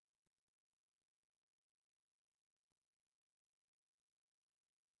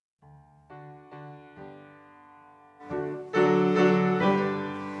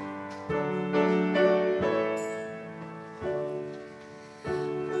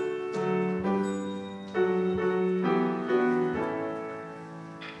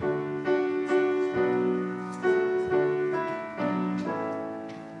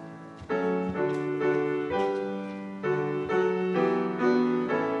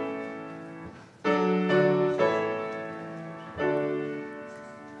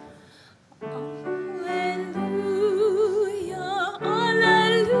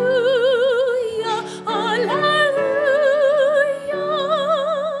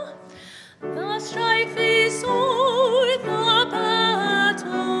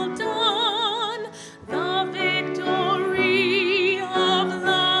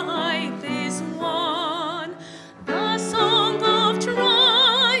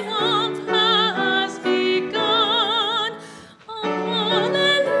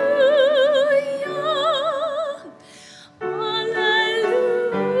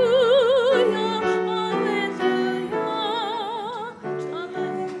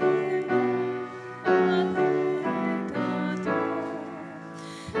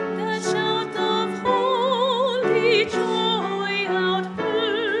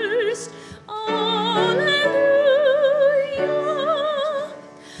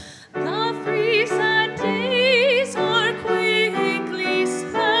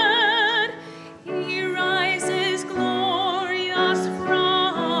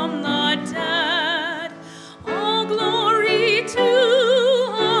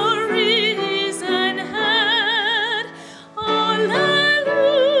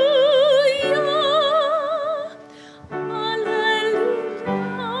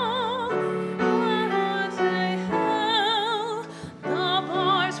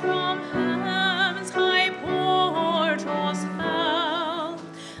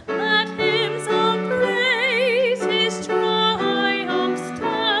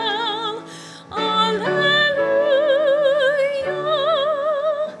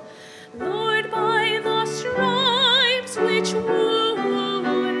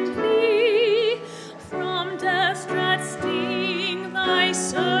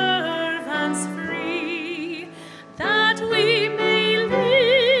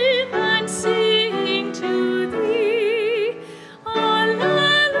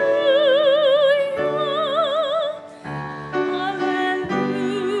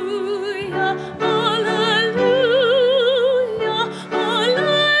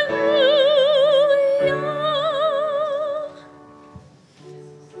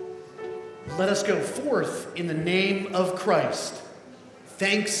 Let us go forth in the name of Christ.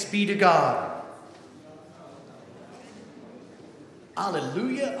 Thanks be to God.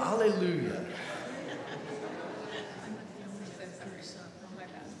 Alleluia, alleluia.